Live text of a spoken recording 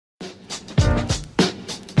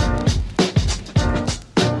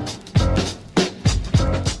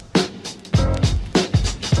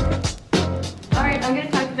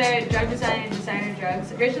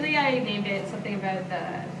originally I named it something about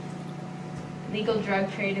the legal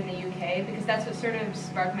drug trade in the UK because that's what sort of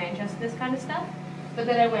sparked my interest in this kind of stuff. But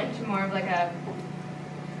then I went to more of like a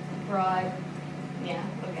broad,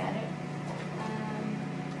 look at it.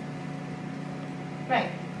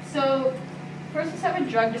 Right, so first let's start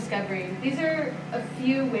with drug discovery. These are a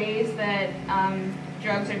few ways that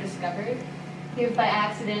drugs are discovered. You have by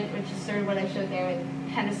accident, which is sort of what I showed there with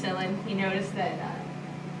penicillin. You notice that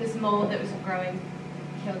this mold that was growing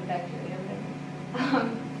killed bacteria.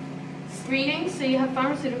 Screening, so you have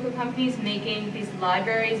pharmaceutical companies making these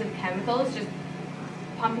libraries of chemicals, just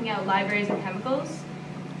pumping out libraries of chemicals,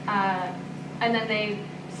 and then they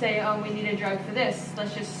say, oh, we need a drug for this.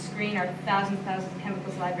 Let's just screen our thousands of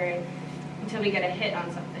chemicals library until we get a hit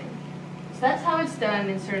on something. So that's how it's done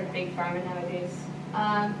in sort of big pharma nowadays.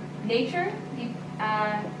 Nature,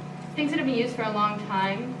 things that have been used for a long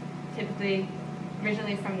time, typically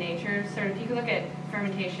originally from nature. Sort of, you can look at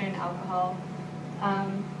fermentation, alcohol.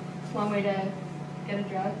 It's one way to get a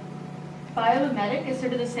drug. Biomimetic is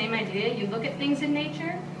sort of the same idea. You look at things in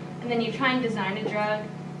nature, and then you try and design a drug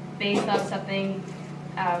based on something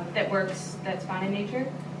that works, that's found in nature.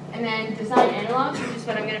 And then design analogs, which is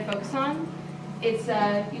what I'm going to focus on. It's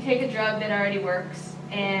you take a drug that already works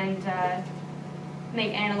and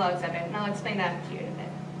make analogs of it, and I'll explain that to you in a bit.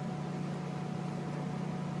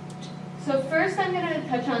 So first I'm going to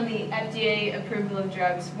touch on the FDA approval of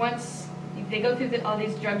drugs. Once they go through all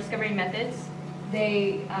these drug discovery methods,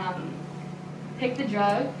 they pick the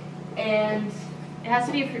drug, and it has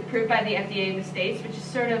to be approved by the FDA in the States, which is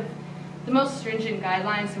sort of the most stringent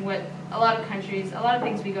guidelines and what a lot of countries, a lot of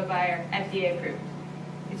things we go by are FDA approved.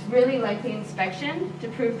 It's really like the inspection to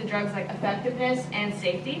prove the drug's like effectiveness and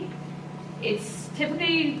safety. It's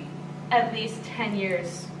typically at least 10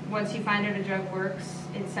 years once you find out a drug works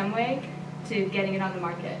in some way to getting it on the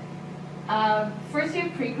market. First you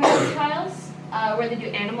have preclinical trials where they do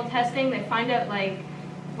animal testing. They find out like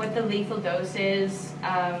what the lethal dose is,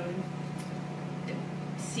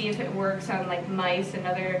 see if it works on like mice and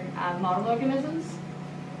other model organisms.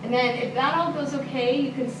 And then if that all goes okay,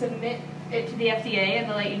 you can submit it to the FDA and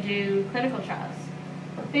they'll let you do clinical trials.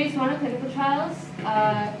 Phase 1 of clinical trials,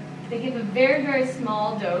 they give a very, very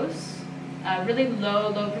small dose, really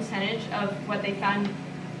low percentage of what they found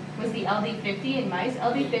was the LD50 in mice.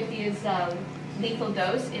 LD50 is lethal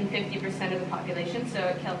dose in 50% of the population, so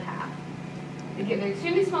it killed half. They give an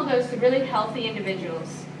extremely small dose to really healthy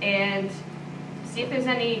individuals and see if there's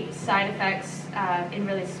any side effects in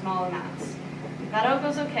really small amounts. If that all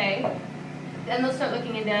goes okay, then they'll start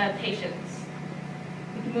looking into patients.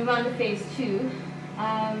 We can move on to phase 2.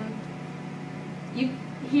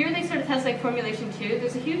 Here they sort of test like formulation 2.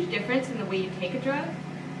 There's a huge difference in the way you take a drug.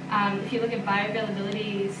 If you look at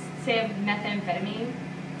bioavailability, say of methamphetamine,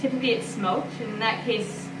 typically it's smoked, and in that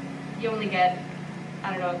case you only get,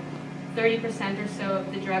 30% or so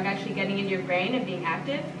of the drug actually getting into your brain and being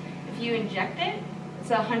active. If you inject it, it's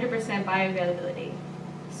 100% bioavailability.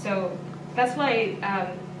 So that's why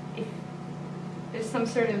if there's some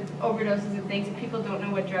sort of overdoses and things, if people don't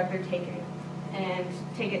know what drug they're taking and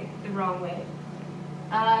take it the wrong way.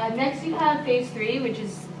 Next you have phase 3, which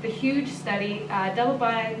is the huge study,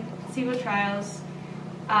 double-blind, placebo trials,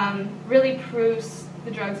 really proves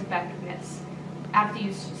the drug's effectiveness after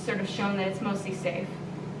you've sort of shown that it's mostly safe.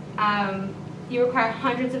 You require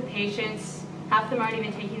hundreds of patients. Half of them aren't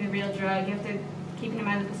even taking the real drug. You have to keep in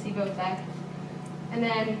mind the placebo effect. And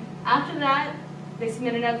then after that, they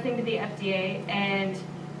submit another thing to the FDA, and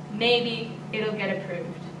maybe it'll get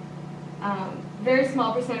approved. Very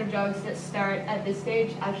small % of drugs that start at this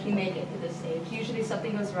stage actually make it to this stage. Usually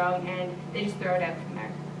something goes wrong and they just throw it out from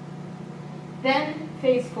there. Then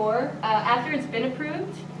phase 4, after it's been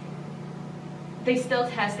approved, they still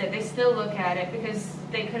test it, they still look at it because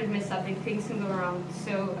they could have missed something, things can go wrong.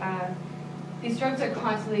 So these drugs are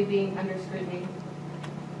constantly being under scrutiny.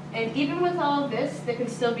 And even with all of this, there can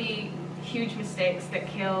still be huge mistakes that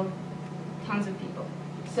kill tons of people.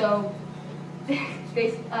 So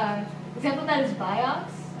example of that is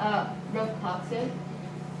Vioxx, rofecoxib.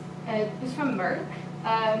 It was from Merck.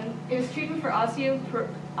 It was treatment for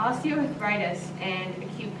osteoarthritis and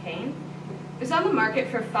acute pain. It was on the market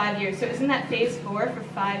for 5 years, so it was in that phase 4 for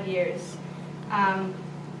 5 years.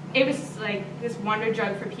 It was like this wonder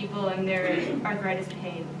drug for people and their arthritis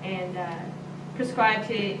pain, and prescribed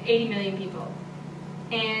to 80 million people.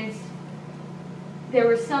 And there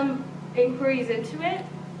were some inquiries into it.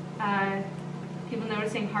 People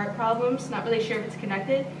noticing heart problems, not really sure if it's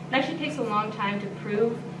connected. It actually takes a long time to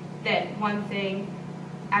prove that one thing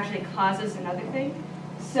actually causes another thing.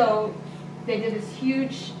 So they did this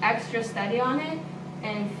huge extra study on it,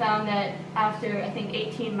 and found that after, I think,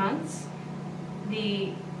 18 months,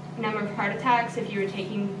 the number of heart attacks, if you were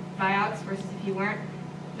taking BAC versus if you weren't,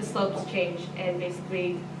 the slopes changed and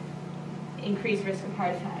basically increased risk of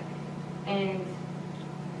heart attack. And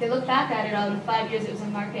they look back at it on the 5 years it was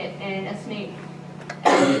in market and estimate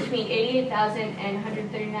between 88,000 and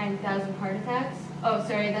 139,000 heart attacks. Oh,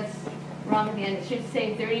 sorry, that's wrong at the end. It should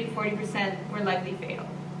say 30 to 40% were likely fatal.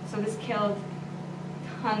 So this killed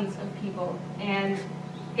tons of people. And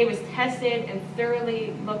it was tested and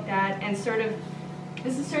thoroughly looked at, and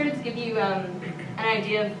this is sort of to give you an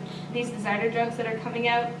idea of these designer drugs that are coming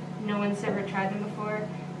out. No one's ever tried them before.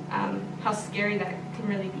 How scary that can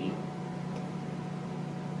really be.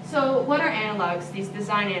 So what are analogs, these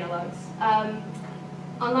design analogs?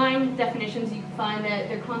 Online definitions, you can find that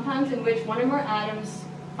they're compounds in which one or more atoms,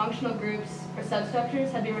 functional groups, or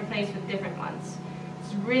substructures have been replaced with different ones.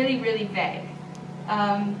 It's really, really vague.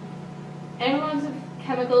 Analogs of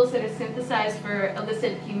chemicals that are synthesized for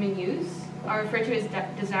illicit human use are referred to as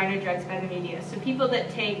designer drugs by the media. So people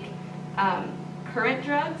that take current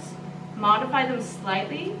drugs, modify them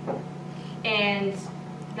slightly, and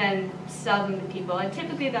then sell them to people. And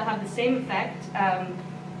typically they'll have the same effect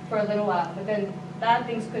for a little while, but then bad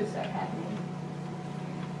things could start happening.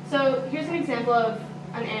 So here's an example of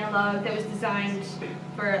an analog that was designed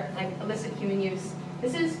for like illicit human use.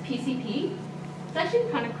 This is PCP. It's actually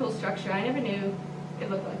a kind of cool structure. I never knew it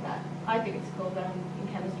looked like that. I think it's cool, but I'm in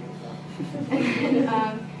chemistry, so. And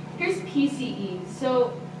then, here's PCE.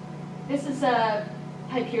 So this is a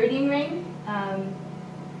pyridine ring,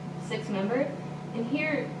 6-membered. And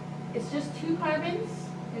here it's just 2 carbons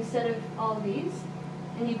instead of all of these.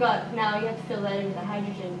 And now you have to fill that in with a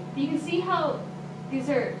hydrogen. But you can see how these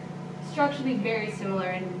are structurally very similar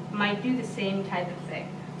and might do the same type of thing.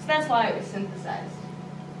 So that's why it was synthesized.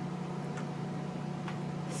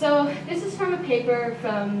 So this is from a paper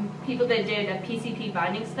from people that did a PCP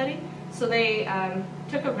binding study. So they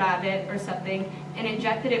took a rabbit or something and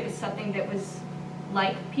injected it with something that was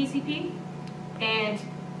like PCP. And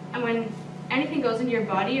when anything goes into your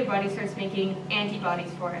body starts making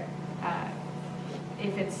antibodies for it,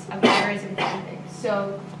 if it's a virus or anything.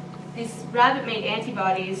 So this rabbit made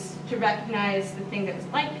antibodies to recognize the thing that was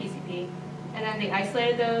like PCP, and then they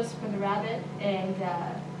isolated those from the rabbit and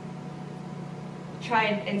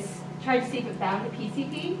tried to see if it bound to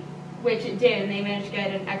PCP, which it did, and they managed to get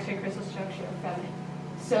an X-ray crystal structure from it.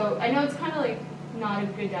 So I know it's kind of like not a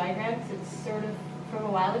good diagram because it's sort of from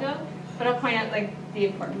a while ago, but I'll point out like the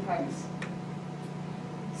important parts.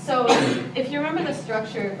 So if you remember the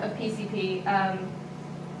structure of PCP,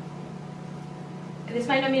 this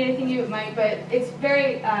might not mean anything to you, it might, but it's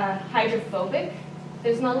very hydrophobic.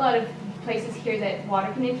 There's not a lot of places here that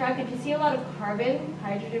water can interact. If you see a lot of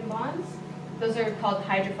carbon-hydrogen bonds, those are called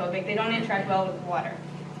hydrophobic. They don't interact well with water,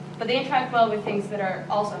 but they interact well with things that are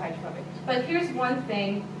also hydrophobic. But here's one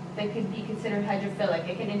thing that could be considered hydrophilic.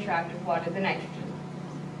 It can interact with water, the nitrogen.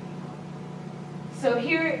 So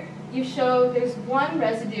here you show there's one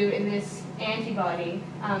residue in this antibody,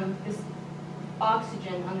 this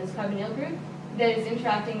oxygen on this carbonyl group, that is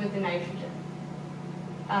interacting with the nitrogen.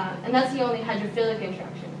 And that's the only hydrophilic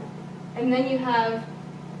interaction. And then you have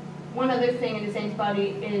one other thing in this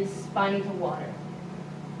antibody is binding to water.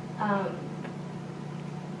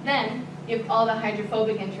 Then you have all the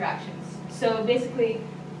hydrophobic interactions. So basically,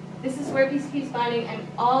 this is where PCP is binding, and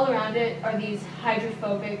all around it are these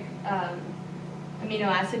hydrophobic amino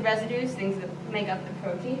acid residues, things that make up the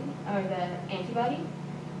protein or the antibody.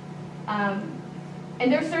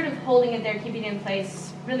 And they're sort of holding it there, keeping it in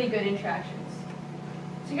place, really good interactions.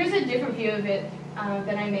 So here's a different view of it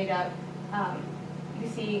that I made up. You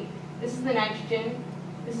can see this is the nitrogen,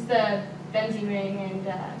 this is the benzene ring, and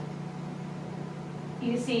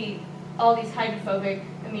you can see all these hydrophobic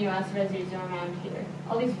amino acid residues are around here.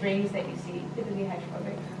 All these rings that you see, typically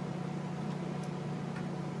hydrophobic.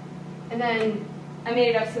 And then I made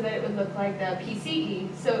it up so that it would look like the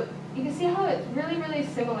PCE. So you can see how it's really, really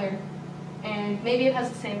similar, and maybe it has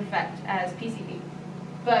the same effect as PCP.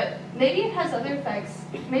 But maybe it has other effects.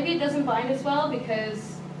 Maybe it doesn't bind as well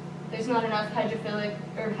because there's not enough hydrophilic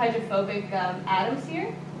or hydrophobic atoms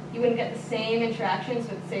here. You wouldn't get the same interactions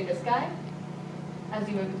with, say, this guy as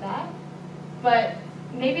you would with that. But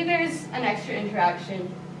maybe there's an extra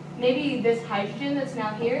interaction. Maybe this hydrogen that's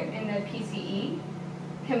now here in the PCE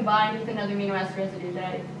combined with another amino acid residue that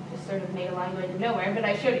I just sort of made a line going to nowhere, but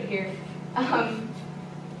I showed it here.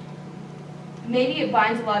 Maybe it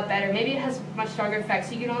binds a lot better. Maybe it has much stronger effects.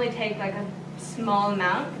 So you can only take like a small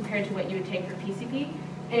amount compared to what you would take for PCP,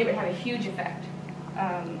 and it would have a huge effect.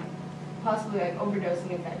 Possibly like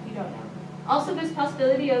overdosing effect, you don't know. Also, there's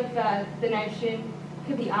possibility of the nitrogen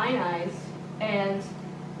could be ionized, and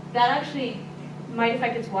that actually might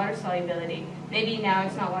affect its water solubility. Maybe now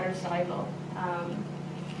it's not water soluble.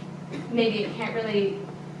 Maybe it can't really,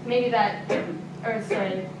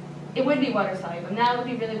 it would be water soluble. Now it would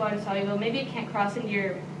be really water soluble. Maybe it can't cross into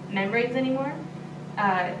your membranes anymore.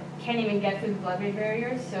 Can't even get through the blood-brain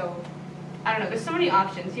barrier. So I don't know. There's so many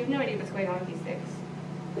options. You have no idea what's going on with these things.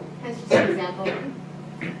 That's just an example.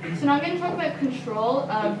 So now I'm going to talk about control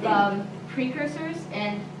of precursors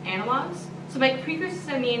and analogs. So by precursors,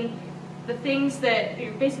 I mean the things that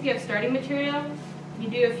you basically have starting material. You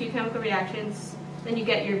do a few chemical reactions, then you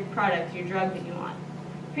get your product, your drug that you want.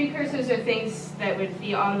 Precursors are things that would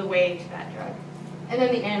be on the way to that drug. And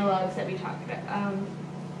then the analogs that we talked about.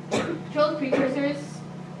 Controlled precursors,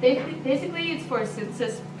 basically it's for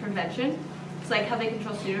synthesis prevention. It's like how they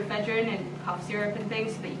control pseudoephedrine and cough syrup and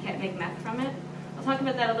things so that you can't make meth from it. I'll talk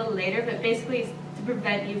about that a little later, but basically it's to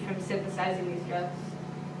prevent you from synthesizing these drugs.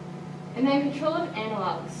 And then control of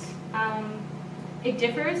analogs. It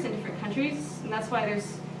differs in different countries, and that's why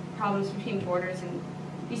there's problems between borders, and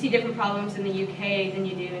you see different problems in the UK than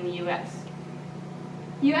you do in the US.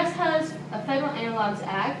 The US has a Federal Analogs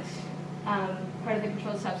Act, part of the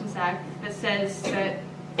Controlled Substance Act, that says that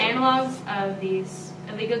analogs of these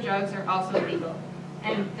illegal drugs are also illegal.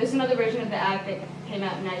 And there's another version of the act that came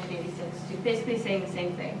out in 1986, too, basically saying the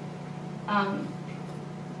same thing.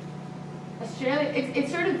 Australia,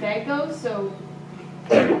 it's sort of vague though, so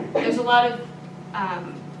there's a lot of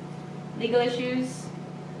legal issues.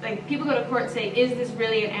 Like, people go to court and say, is this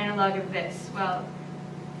really an analog of this? Well,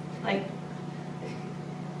 like,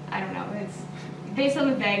 I don't know. It's based on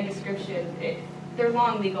the vague description. They're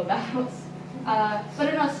long legal battles. But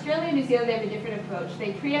in Australia and New Zealand, they have a different approach.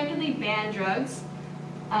 They preemptively ban drugs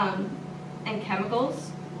and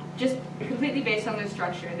chemicals, just completely based on their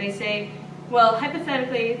structure. They say, well,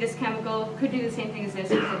 hypothetically, this chemical could do the same thing as this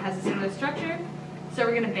because it has a similar structure, so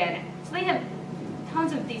we're going to ban it. So they have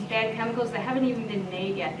tons of these banned chemicals that haven't even been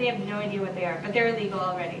made yet. They have no idea what they are, but they're illegal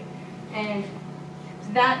already. And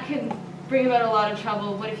that can bring about a lot of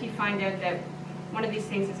trouble. What if you find out that one of these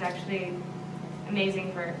things is actually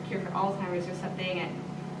amazing for a cure for Alzheimer's or something, and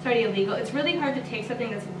it's already illegal? It's really hard to take something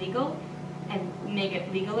that's illegal and make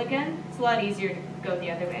it legal again. It's a lot easier to go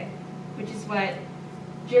the other way, which is what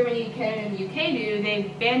Germany, Canada, and the UK do.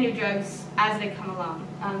 They ban new drugs as they come along,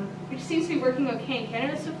 which seems to be working okay in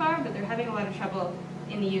Canada so far, but they're having a lot of trouble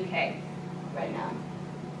in the UK right now,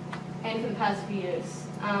 and for the past few years.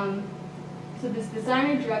 So this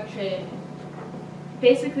designer drug trade,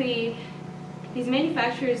 basically, these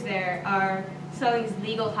manufacturers there are selling these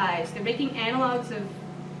legal highs. They're making analogs of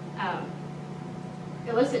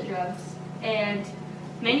illicit drugs and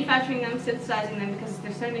manufacturing them, synthesizing them, because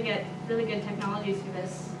they're starting to get really good technologies for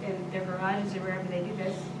this in their garages or wherever they do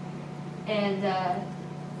this, and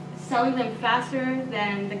selling them faster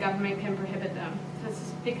than the government can prohibit them. So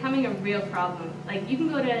it's becoming a real problem. Like, you can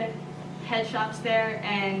go to head shops there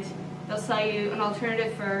and they'll sell you an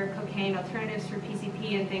alternative for cocaine, alternatives for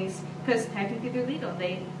PCP and things, because technically they're legal.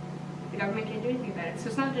 The government can't do anything about it. So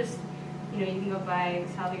it's not just, you can go buy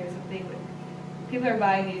Salvia or something, but people are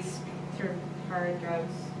buying these sort of hard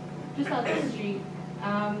drugs just out the street.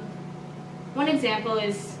 One example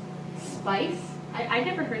is spice. I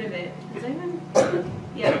never heard of it. Has anyone?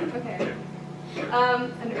 Yeah, okay.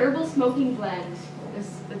 An herbal smoking blend.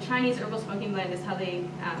 The Chinese herbal smoking blend is how they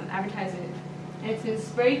advertise it. And it's been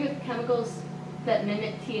sprayed with chemicals that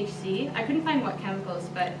mimic THC. I couldn't find what chemicals,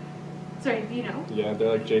 but, sorry, do you know? Yeah,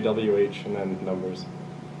 they're like JWH and then numbers.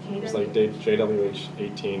 It's like JWH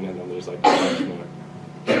 18 and then there's like a bunch more.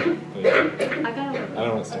 Yeah. I don't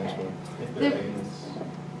know what it stands for. I think they're agonists.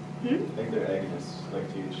 I think they're agonists, like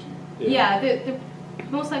THC. Yeah, they're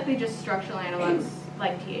most likely just structural analogs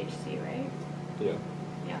like THC, right? Yeah.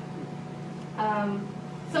 Yeah.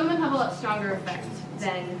 Some of them have a lot stronger effect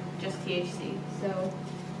than just THC. So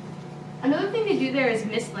another thing they do there is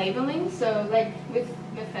mislabeling. So like with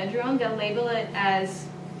methadone, they'll label it as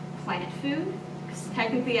plant food, because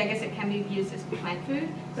technically I guess it can be used as plant food.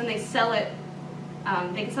 Then they sell it.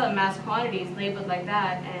 They can sell it in mass quantities labeled like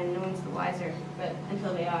that, and no one's the wiser. But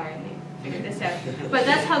until they are, and they figure this out. But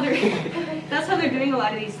that's how they're doing a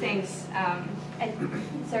lot of these things,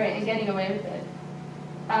 and getting away with it.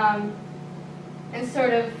 And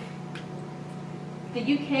sort of the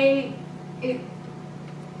UK,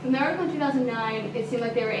 from the article in 2009, it seemed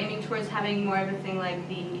like they were aiming towards having more of a thing like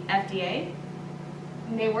the FDA.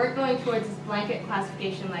 And they weren't going towards this blanket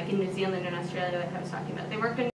classification like in New Zealand and Australia, like I was talking about. They weren't going